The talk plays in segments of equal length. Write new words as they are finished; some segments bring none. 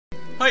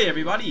Hi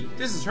everybody,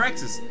 this is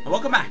Herexus, and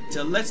welcome back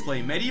to Let's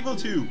Play Medieval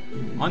 2.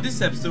 On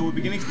this episode we'll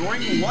begin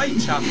exploring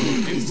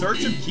Whitechapel in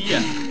search of Kiya.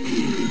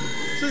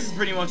 So this is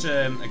pretty much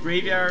a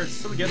graveyard,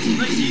 so we get some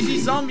nice easy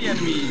zombie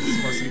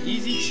enemies for some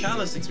easy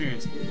chalice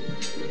experience.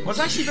 What's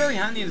actually very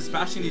handy in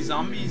dispatching these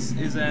zombies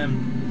is the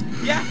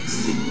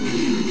axe.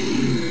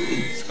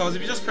 Because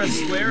if you just press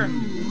square,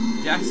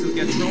 the axe will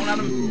get thrown at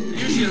him, and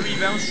usually it'll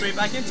rebound straight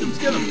back into him to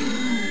kill him.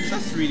 So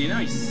that's really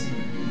nice.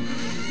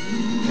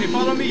 Hey,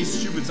 follow me,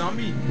 stupid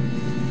zombie.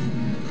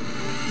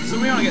 So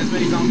we want to get as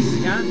many zombies as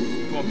we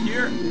can. Go up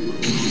here.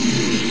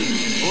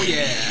 Oh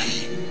yeah.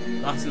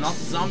 Lots and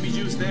lots of zombie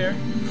juice there.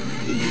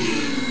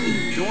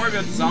 Don't worry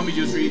about the zombie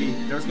juice really.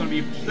 There's going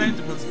to be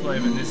plentiful supply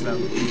of it in this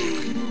level.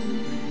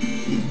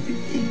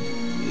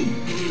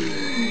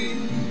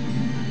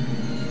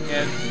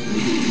 Yeah.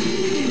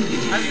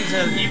 As you can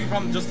tell, even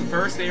from just the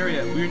first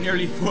area, we're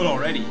nearly full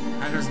already.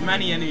 And there's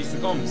many enemies to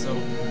come, so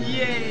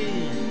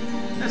yay!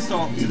 Let's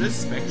talk to this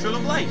Spectral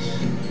of Light.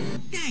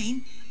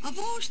 Dan, I've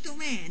asked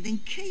around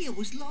and Kiya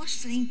was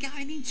last seen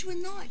going into a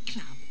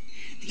nightclub.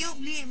 The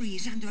whole area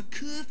is under a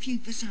curfew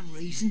for some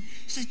reason,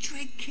 so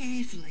tread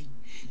carefully.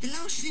 The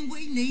last thing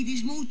we need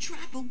is more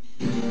trouble.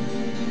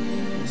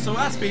 So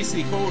that's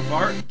basically code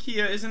for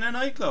Kiya is in a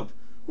nightclub.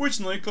 Which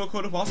nightclub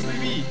could it possibly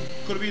be?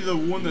 Could it be the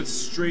one that's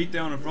straight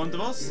down in front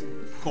of us,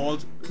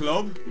 called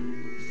Club?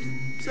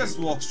 So let's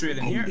walk straight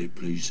in here. Hold it,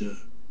 please, sir.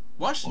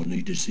 What? I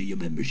need to see your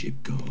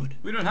membership card.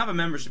 We don't have a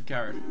membership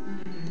card.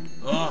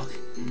 Ugh.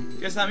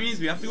 Guess that means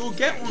we have to go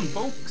get one,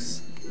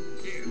 folks.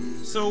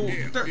 So,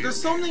 there's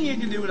something you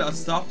can do that'll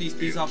stop these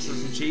police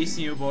officers from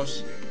chasing you,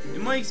 but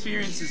in my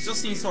experience, it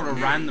just seems sort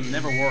of random,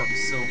 never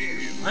works. So,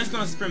 I'm just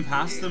going to sprint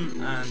past them,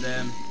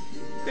 and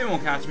they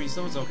won't catch me,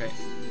 so it's okay.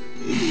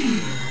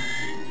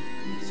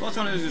 So, what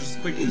I'm going to do is just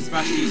quickly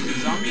dispatch these two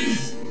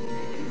zombies,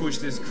 push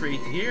this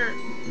crate here,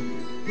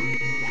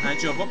 and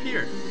jump up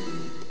here.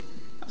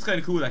 That's kind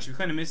of cool actually, we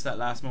kind of missed that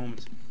last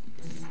moment.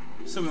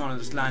 So we want to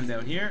just land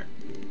down here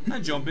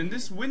and jump in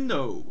this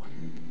window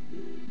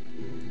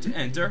to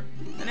enter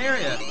an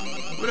area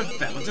with a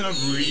fountain of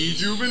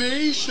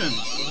rejuvenation.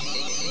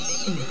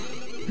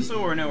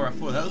 So we're now at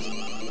full health.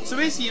 So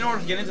basically in order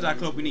to get into that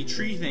club we need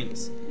three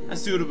things: a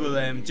suitable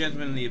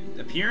gentlemanly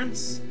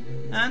appearance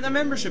and a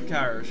membership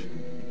card.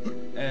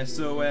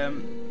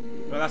 Well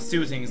that's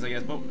two things I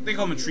guess, but they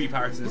come in three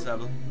parts in this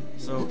level.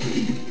 So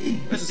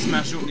let's just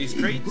smash open these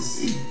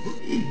crates.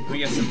 We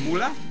get some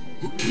moolah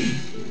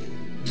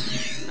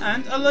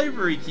and a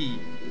library key.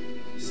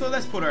 So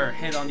let's put our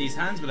head on these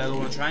hands with a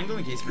low triangle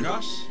in case you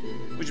forgot,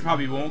 which you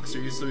probably won't because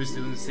you're so used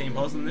to doing the same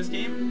puzzle in this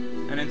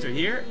game. And enter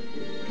here.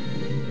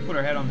 Put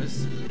our head on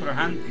this. Put our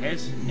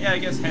head. Yeah, I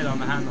guess head on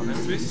the hand on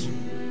this switch. So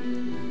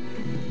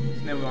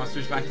now we want to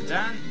switch back to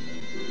Dan.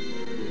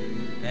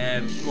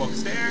 Go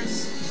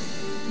upstairs.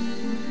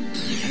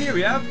 And here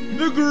we have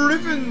the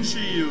Griffin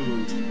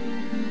Shield.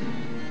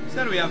 So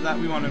now that we have that,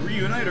 we want to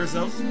reunite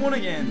ourselves as one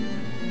again.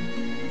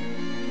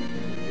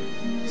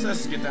 So let's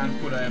just get down and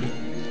put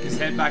his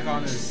head back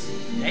on his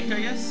neck, I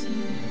guess.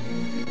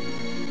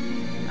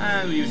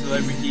 And we use the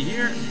library key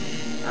here.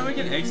 And we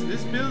can exit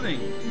this building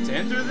to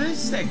enter this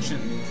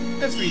section.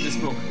 Let's read this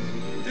book.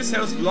 This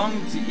house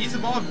belonged to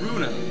Isabel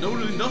Brunel,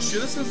 noted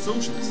industrialist and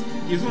socialist.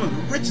 He was one of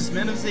the richest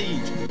men of his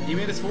age. He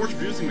made his fortune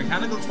producing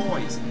mechanical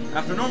toys.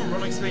 After a number of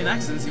unexplained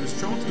accidents, he was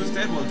thrown to his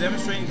death while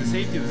demonstrating the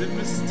safety of his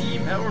infamous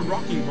steam-powered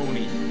rocking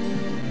pony.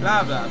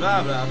 Blah blah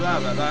blah blah blah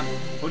blah blah.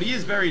 But he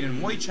is buried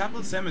in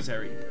Whitechapel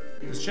Cemetery.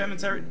 The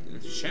cemetery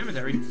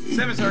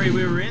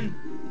we were in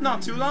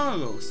not too long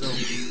ago. So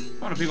I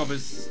want to pick up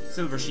his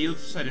silver shield.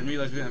 I didn't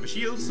realize we didn't have a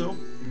shield, so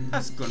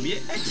that's gonna be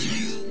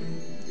excellent.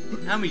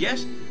 And we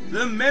get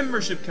the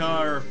membership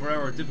card for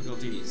our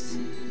difficulties.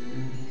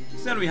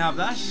 So now that we have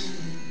that,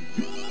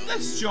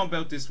 let's jump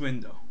out this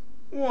window.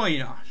 Why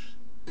not?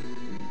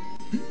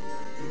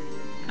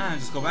 And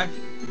just go back.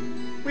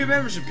 We have a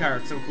membership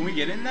card, so can we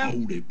get in now?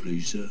 Hold it,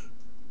 please, sir.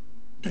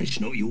 That's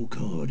not your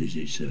card, is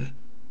it, sir?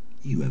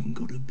 You haven't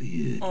got a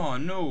beard. Oh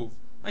no.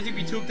 I think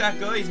we took that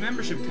guy's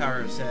membership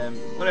card,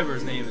 whatever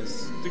his name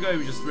is. The guy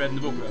we just read in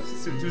the book with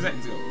us 2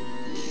 seconds ago.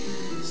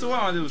 So what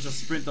I want to do is just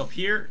sprint up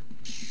here.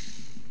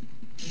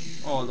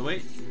 All the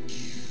way.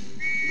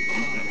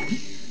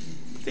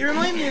 They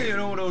remind me of, you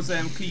know, those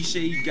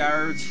cliche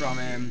guards from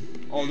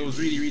all those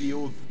really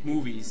old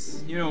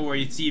movies. You know, where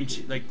you'd see them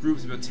like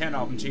groups of about 10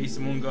 of them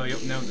chasing one guy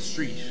up and down the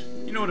street.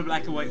 You know, the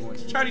black and white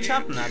ones. Charlie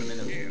Chaplin had them in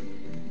them.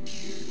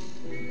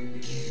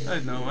 I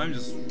don't know, I'm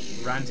just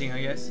ranting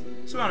I guess.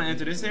 So we want to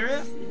enter this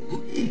area.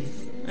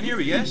 And here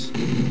we get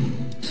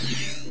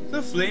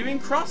the flaming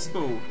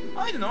crossbow.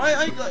 I don't know,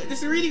 this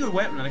is a really good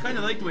weapon and I kind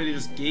of like the way they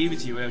just gave it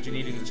to you without you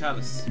needing the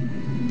chalice.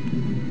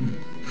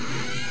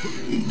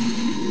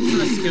 So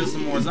let's kill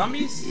some more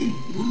zombies.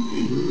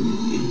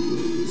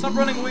 Stop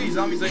running away,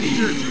 zombies, I need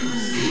your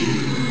juice.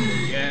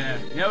 Yeah,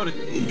 nailed it.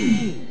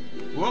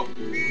 Whoa.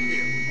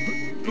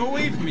 Go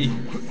away from me.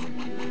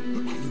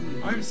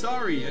 I'm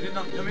sorry, I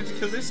meant to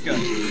kill this guy.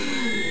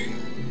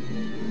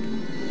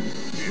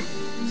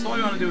 So what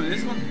do you want to do with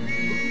this one?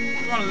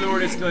 want to lure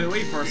this guy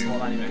away first of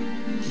all, anyway.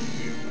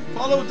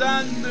 Follow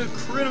Dan the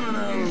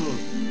criminal.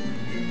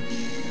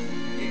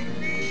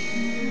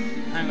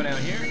 Hang on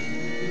down here.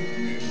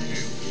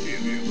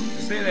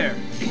 Stay there.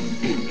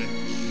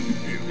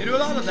 They do a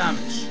lot of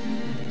damage.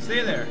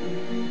 Stay there.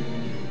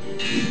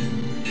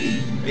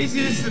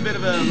 Basically, this is a bit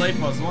of a life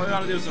puzzle. What we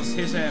want to do is just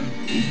hit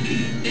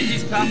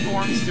these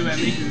platforms to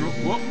make them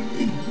whoop.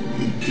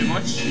 Too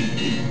much.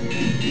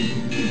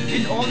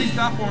 Hit all these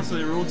platforms so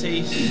they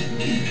rotate,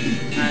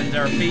 and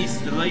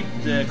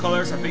the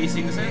colors are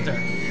facing the center.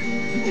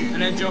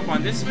 And then jump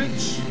on this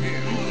switch.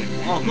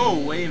 Oh, go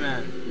away,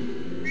 man.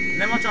 And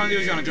then what you want to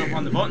do is you want to jump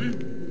on the button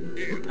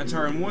and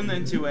turn one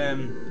into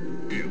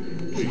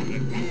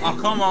oh,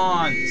 come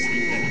on.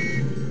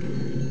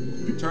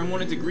 Turn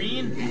one into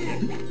green.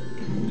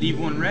 Leave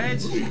one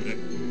red,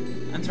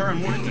 and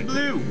turn one into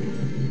blue.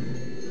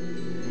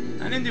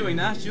 And in doing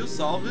that, you'll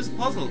solve this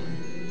puzzle.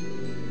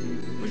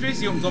 Which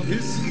basically opens up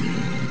his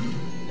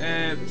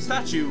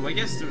statue. I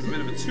guess there was a bit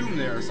of a tomb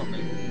there or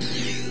something.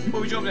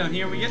 But we jump down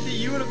here and we get the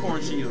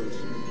unicorn shield.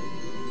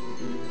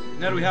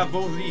 Now that we have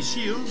both of these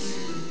shields,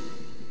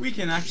 we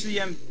can actually,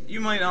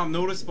 you might not have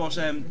noticed, but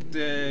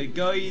the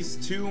guy's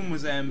tomb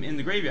was in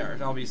the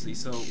graveyard, obviously.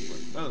 So,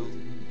 well,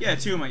 yeah,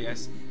 tomb, I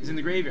guess, is in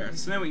the graveyard.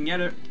 So now we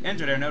can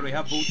enter there now that we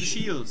have both the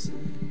shields.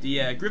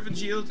 The griffin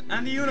shield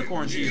and the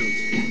unicorn shield.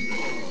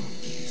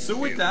 So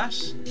with that,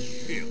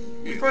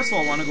 we first of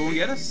all want to go and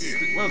get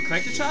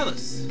collect the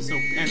chalice. So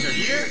enter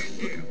here,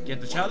 get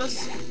the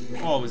chalice.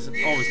 Always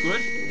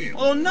good.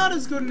 Although not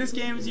as good in this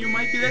game as you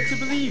might be led to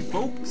believe,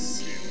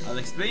 folks. I'll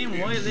explain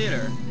why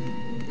later.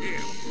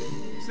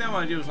 So now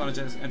what I do is want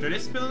to just enter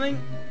this building.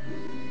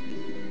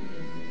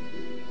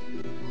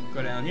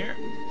 Go down here.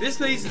 This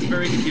place is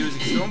very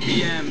confusing, so don't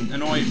be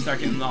annoyed if you start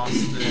getting lost.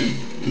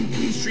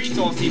 The streets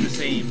all seem the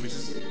same, which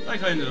is I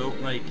kind of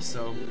don't like,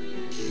 so.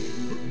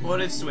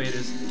 But it's the way it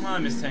is. Oh, I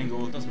missed 10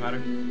 gold, doesn't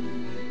matter.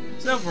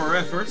 So for our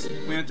efforts,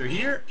 we enter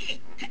here.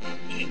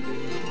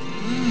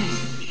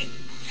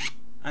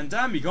 And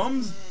Dan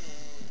becomes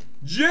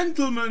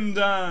Gentleman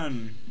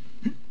Dan.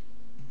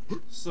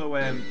 So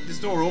this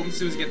door opens as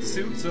soon as we get the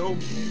suit, so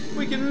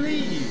we can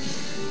leave.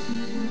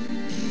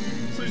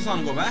 So we just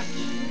want to go back.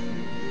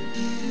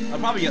 I'll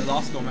probably get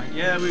lost going back.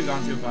 Yeah, we've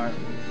gone too far.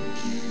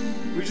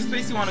 We just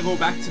basically want to go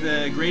back to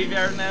the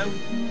graveyard now.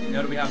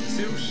 Now that we have the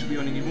suit, we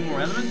only need one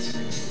more element.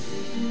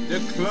 The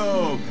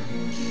club.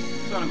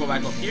 Just want to go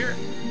back up here.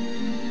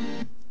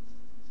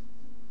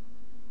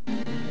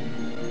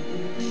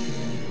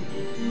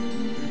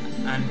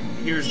 And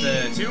here's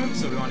the tomb,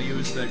 so we want to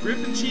use the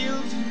griffin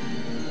shield.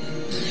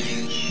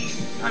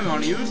 And we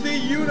want to use the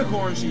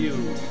unicorn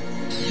shield.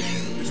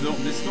 Which will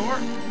open this door.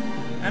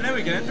 And now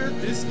we can enter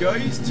this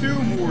guy's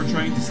tomb who we're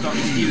trying to stop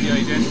and steal the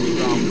identity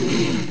from.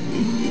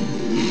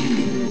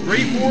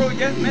 Great moral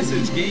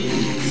message, game.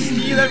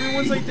 Steal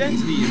everyone's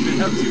identity if it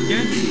helps you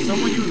get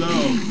someone you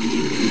love.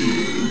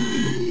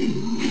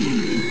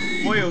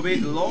 Why obey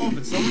the law if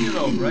it's someone you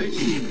love, right?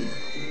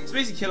 So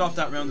basically kill off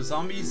that round of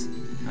zombies.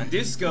 And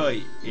this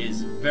guy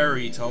is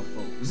very tough,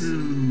 folks.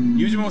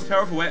 Use your most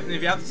powerful weapon.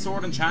 If you have the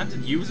sword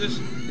enchanted, use it.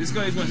 This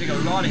guy is going to take a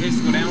lot of hits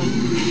to go down.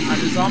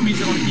 And the zombies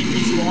are going to keep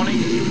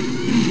respawning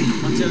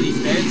until he's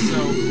dead,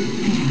 so.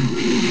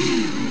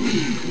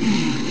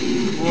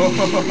 Whoa!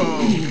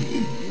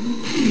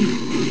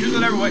 Use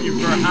whatever weapon you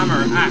prefer,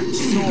 hammer, axe,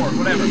 sword,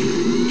 whatever.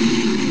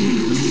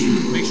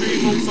 Just make sure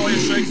you focus all your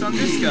strikes on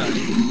this guy.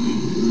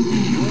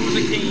 Oh,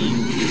 the king.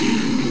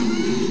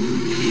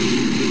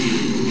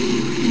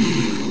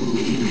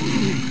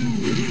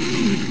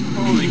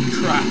 Holy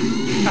crap.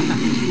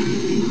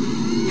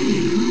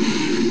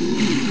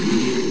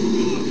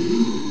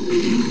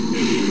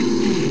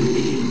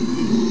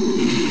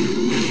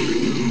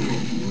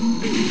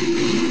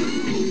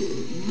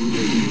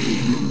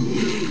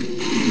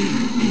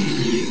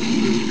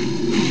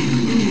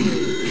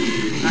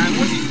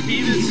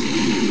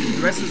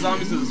 The rest of the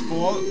zombies will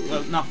fall,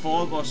 well not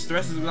fall, but the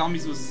rest of the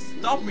zombies will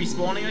stop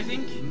respawning, I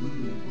think.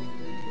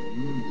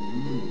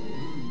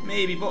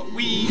 Maybe, but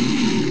we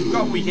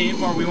got what we came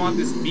for. We want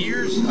this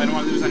beard. I don't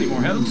want to lose any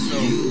more health, so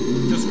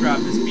just grab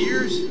this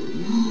beard,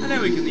 and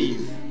now we can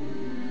leave.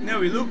 Now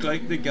we look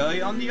like the guy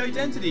on the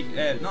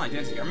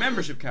our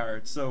membership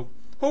card, so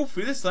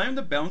hopefully this time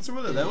the bouncer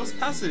will allow us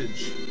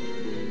passage.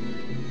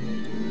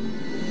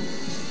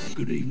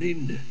 Good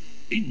evening.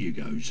 In you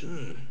go,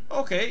 sir.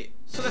 Okay,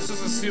 so let's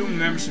just assume the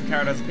membership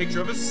card has a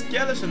picture of a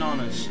skeleton on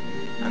it.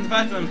 And the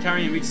fact that I'm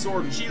carrying a big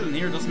sword and shield in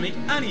here doesn't make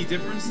any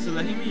difference to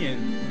letting me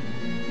in.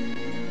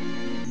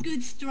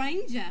 Good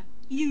stranger,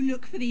 you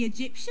look for the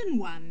Egyptian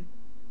one.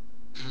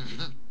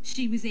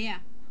 She was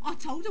here. I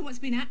told her what's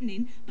been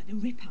happening, but the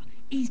Ripper,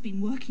 he's been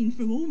working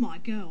through all my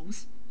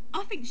girls.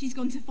 I think she's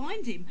gone to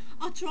find him.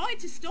 I tried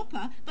to stop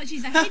her, but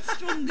she's a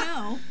headstrong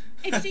girl.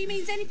 If she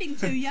means anything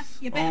to you,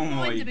 you better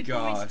find her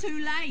before it's too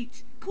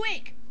late.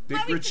 Quick!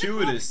 Bit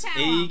gratuitous,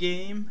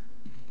 A-game.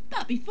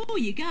 But before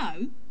you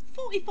go,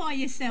 fortify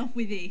yourself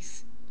with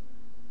this.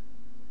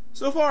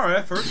 So for our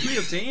efforts, we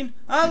obtain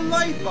a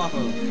life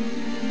bottle.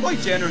 Quite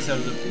generous out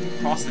of the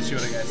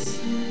prostitute, I guess.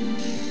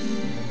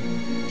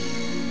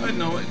 I don't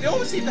know, they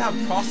always seem to have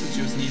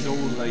prostitutes in these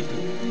old, like,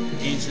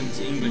 ancient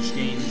English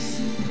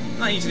games.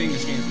 Not ancient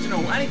English games, but you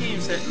know, any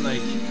game set in,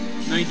 like,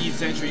 19th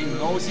century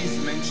England always seems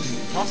to mention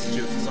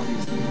prostitutes in some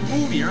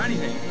movie or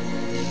anything.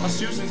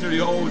 Prostitution's really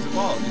always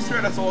evolved. I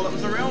swear that's all that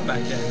was around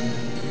back then.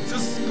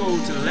 Just go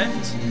to the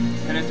left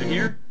and enter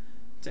here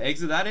to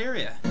exit that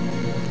area.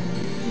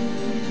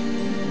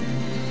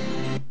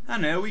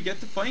 And now we get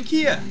to find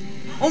Kiya.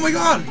 Oh my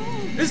god!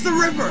 It's the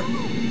Ripper!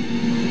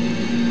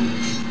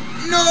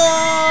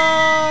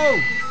 No!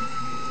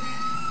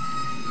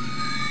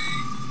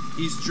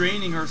 He's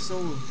draining her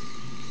soul.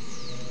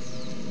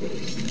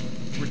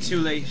 We're too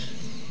late.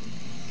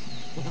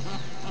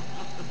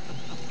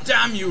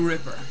 Damn you,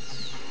 Ripper!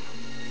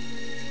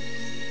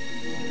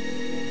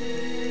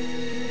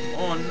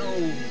 Oh no!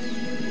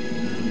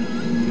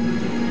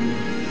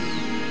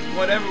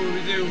 Whatever will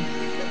we do?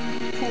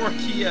 Poor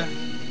Kiya.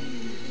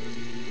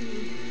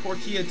 Poor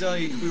Kiya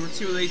died. We were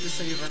too late to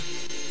save her.